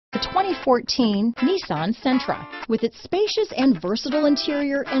The 2014 Nissan Sentra. With its spacious and versatile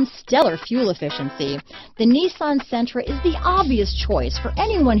interior and stellar fuel efficiency, the Nissan Sentra is the obvious choice for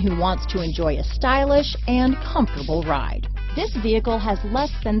anyone who wants to enjoy a stylish and comfortable ride. This vehicle has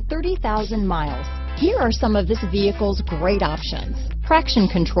less than 30,000 miles. Here are some of this vehicle's great options: traction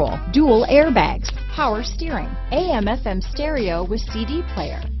control, dual airbags, power steering, AM/FM stereo with CD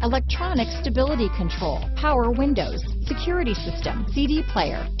player, electronic stability control, power windows, security system, CD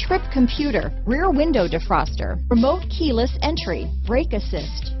player, trip computer, rear window defroster, remote keyless entry, brake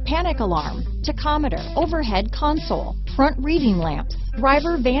assist, panic alarm, tachometer, overhead console, front reading lamps,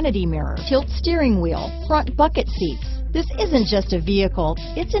 driver vanity mirror, tilt steering wheel, front bucket seats. This isn't just a vehicle,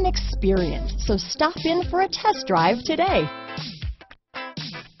 it's an experience. So stop in for a test drive today.